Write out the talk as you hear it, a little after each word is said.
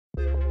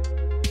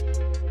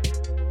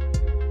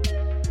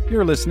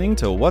You're listening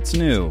to What's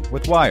New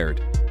with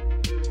Wired.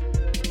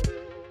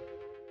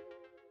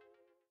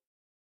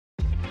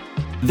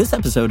 This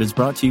episode is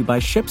brought to you by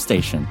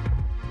ShipStation.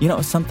 You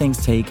know, some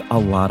things take a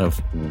lot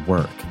of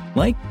work,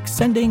 like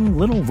sending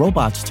little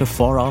robots to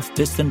far-off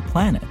distant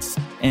planets.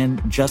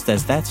 And just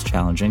as that's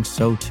challenging,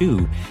 so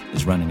too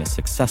is running a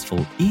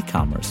successful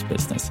e-commerce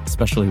business,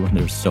 especially when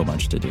there's so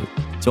much to do.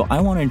 So I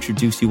want to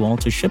introduce you all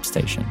to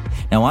ShipStation.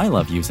 Now, I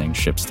love using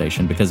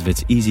ShipStation because of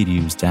its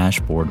easy-to-use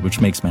dashboard,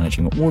 which makes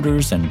managing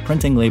orders and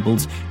printing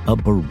labels a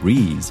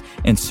breeze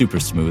and super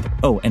smooth.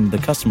 Oh, and the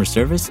customer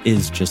service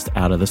is just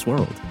out of this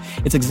world.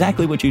 It's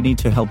exactly what you need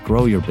to help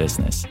grow your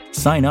business.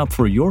 Sign up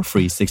for your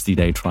free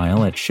 60-day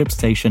trial at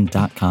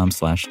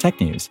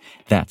shipstation.com/technews.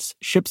 That's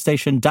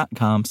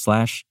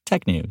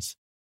shipstation.com/technews.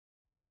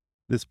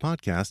 This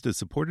podcast is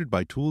supported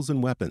by Tools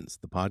and Weapons,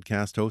 the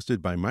podcast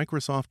hosted by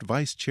Microsoft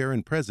Vice Chair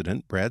and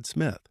President Brad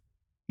Smith.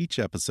 Each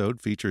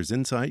episode features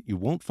insight you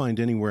won't find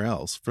anywhere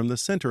else from the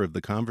center of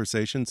the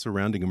conversation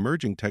surrounding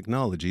emerging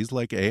technologies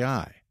like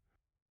AI.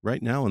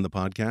 Right now on the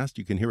podcast,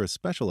 you can hear a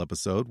special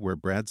episode where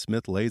Brad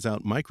Smith lays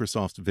out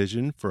Microsoft's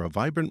vision for a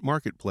vibrant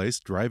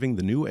marketplace driving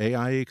the new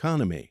AI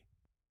economy.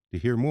 To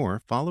hear more,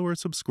 follow or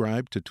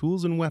subscribe to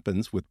Tools and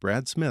Weapons with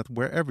Brad Smith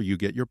wherever you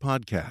get your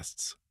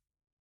podcasts.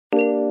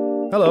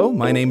 Hello,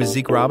 my name is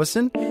Zeke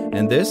Robison,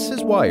 and this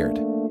is Wired.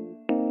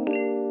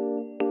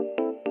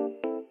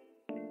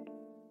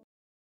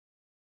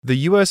 The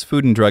U.S.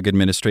 Food and Drug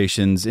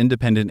Administration's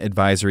Independent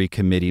Advisory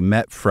Committee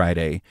met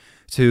Friday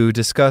to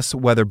discuss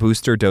whether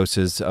booster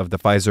doses of the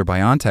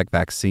Pfizer-BioNTech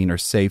vaccine are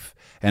safe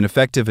and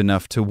effective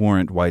enough to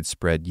warrant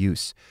widespread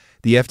use.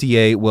 The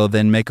FDA will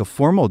then make a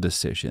formal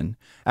decision,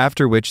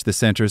 after which the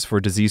Centers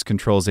for Disease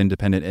Control's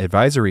Independent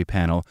Advisory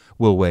Panel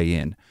will weigh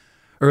in.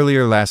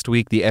 Earlier last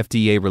week, the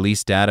FDA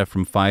released data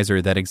from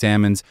Pfizer that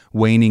examines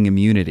waning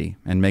immunity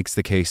and makes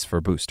the case for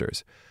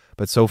boosters.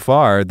 But so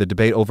far, the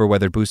debate over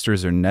whether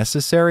boosters are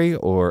necessary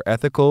or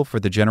ethical for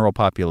the general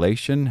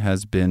population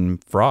has been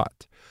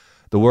fraught.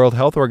 The World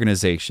Health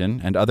Organization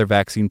and other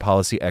vaccine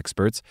policy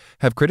experts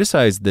have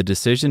criticized the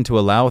decision to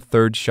allow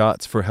third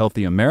shots for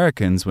healthy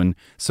Americans when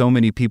so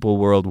many people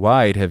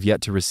worldwide have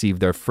yet to receive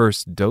their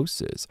first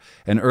doses.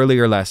 And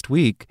earlier last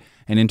week,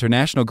 an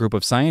international group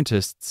of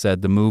scientists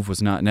said the move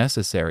was not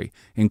necessary,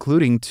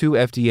 including 2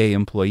 FDA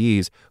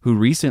employees who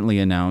recently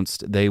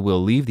announced they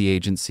will leave the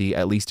agency,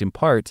 at least in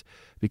part,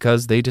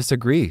 because they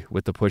disagree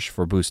with the push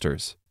for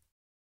boosters.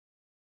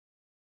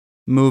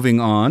 Moving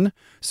on,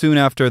 soon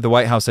after the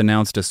White House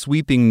announced a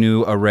sweeping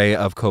new array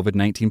of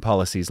COVID-19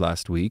 policies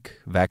last week,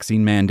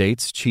 vaccine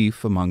mandates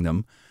chief among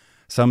them,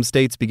 some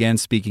states began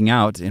speaking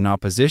out in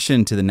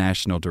opposition to the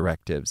national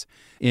directives.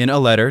 In a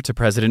letter to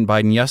President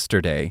Biden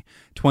yesterday,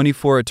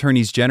 24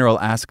 attorneys general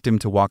asked him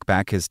to walk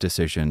back his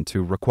decision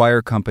to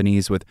require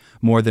companies with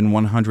more than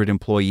 100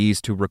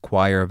 employees to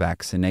require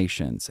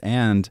vaccinations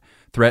and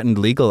threatened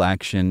legal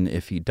action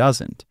if he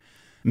doesn't.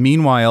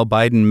 Meanwhile,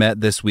 Biden met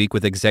this week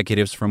with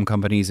executives from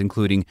companies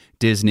including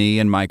Disney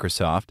and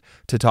Microsoft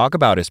to talk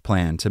about his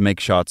plan to make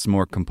shots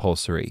more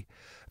compulsory.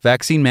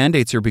 Vaccine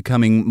mandates are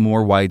becoming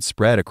more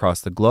widespread across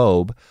the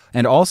globe,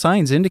 and all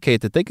signs indicate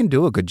that they can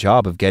do a good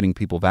job of getting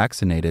people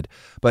vaccinated,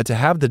 but to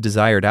have the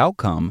desired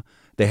outcome,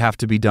 they have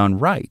to be done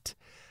right.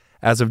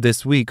 As of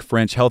this week,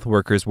 French health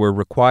workers were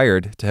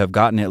required to have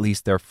gotten at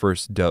least their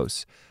first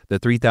dose. The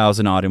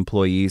 3,000-odd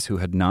employees who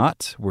had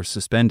not were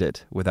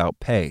suspended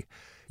without pay.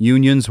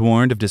 Unions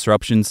warned of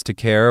disruptions to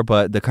care,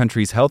 but the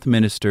country's health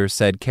minister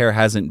said care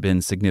hasn't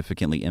been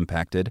significantly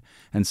impacted,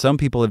 and some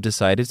people have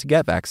decided to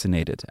get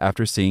vaccinated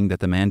after seeing that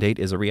the mandate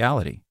is a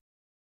reality.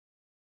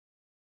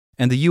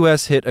 And the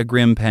U.S. hit a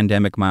grim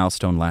pandemic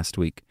milestone last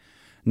week.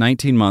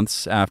 19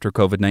 months after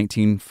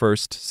COVID-19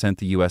 first sent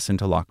the U.S.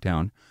 into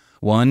lockdown,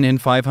 1 in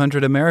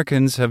 500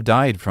 Americans have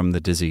died from the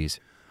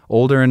disease.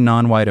 Older and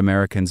non-white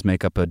Americans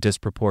make up a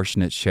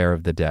disproportionate share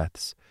of the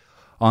deaths.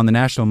 On the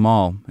National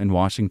Mall in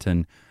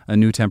Washington, a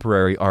new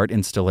temporary art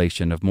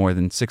installation of more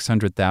than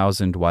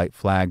 600,000 white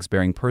flags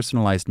bearing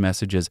personalized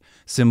messages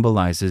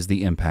symbolizes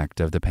the impact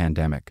of the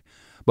pandemic.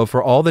 But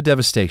for all the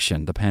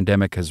devastation the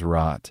pandemic has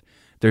wrought,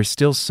 there's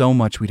still so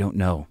much we don't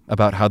know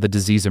about how the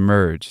disease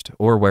emerged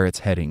or where it's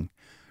heading.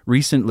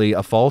 Recently,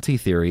 a faulty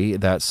theory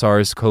that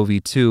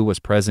SARS-CoV-2 was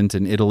present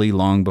in Italy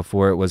long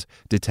before it was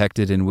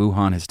detected in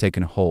Wuhan has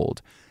taken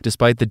hold.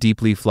 Despite the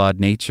deeply flawed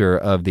nature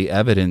of the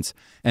evidence,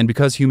 and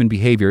because human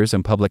behaviors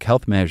and public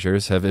health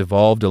measures have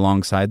evolved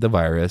alongside the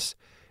virus,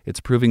 it's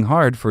proving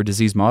hard for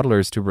disease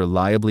modelers to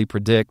reliably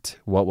predict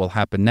what will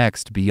happen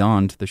next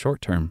beyond the short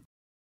term.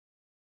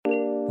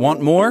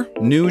 Want more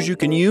news you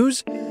can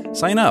use?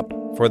 Sign up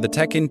for the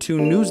Tech in 2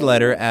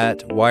 newsletter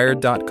at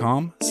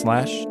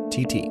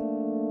wired.com/TT.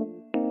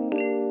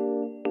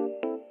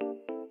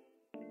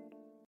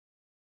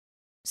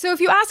 So if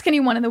you ask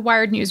anyone in the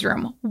Wired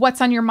newsroom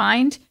what's on your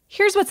mind,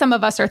 here's what some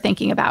of us are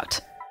thinking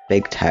about.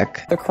 Big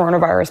tech, the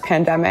coronavirus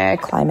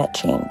pandemic, climate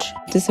change,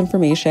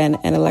 disinformation,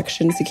 and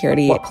election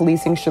security, what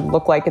policing should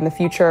look like in the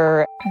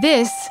future.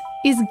 This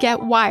is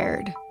Get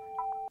Wired.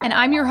 And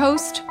I'm your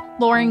host,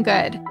 Lauren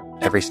Good.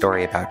 Every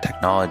story about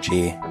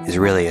technology is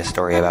really a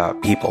story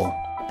about people.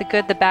 The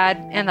good, the bad,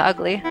 and the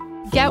ugly.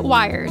 Get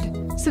Wired.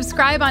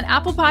 Subscribe on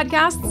Apple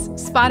Podcasts,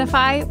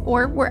 Spotify,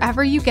 or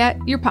wherever you get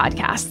your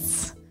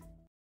podcasts.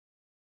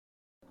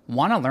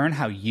 Want to learn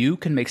how you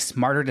can make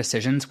smarter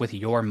decisions with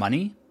your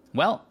money?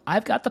 Well,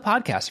 I've got the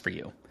podcast for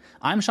you.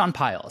 I'm Sean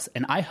Piles,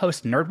 and I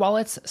host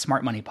NerdWallet's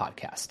Smart Money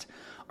Podcast.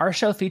 Our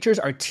show features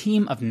our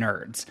team of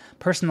nerds,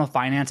 personal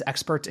finance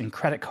experts in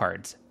credit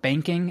cards,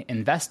 banking,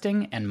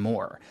 investing, and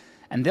more.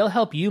 And they'll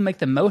help you make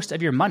the most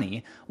of your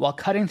money while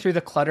cutting through the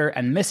clutter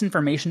and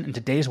misinformation in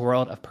today's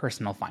world of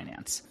personal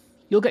finance.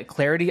 You'll get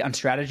clarity on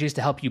strategies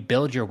to help you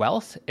build your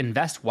wealth,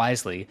 invest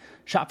wisely,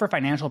 shop for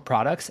financial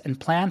products, and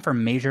plan for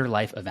major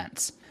life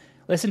events.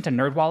 Listen to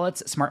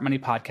NerdWallet's Smart Money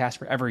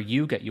Podcast wherever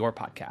you get your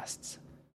podcasts.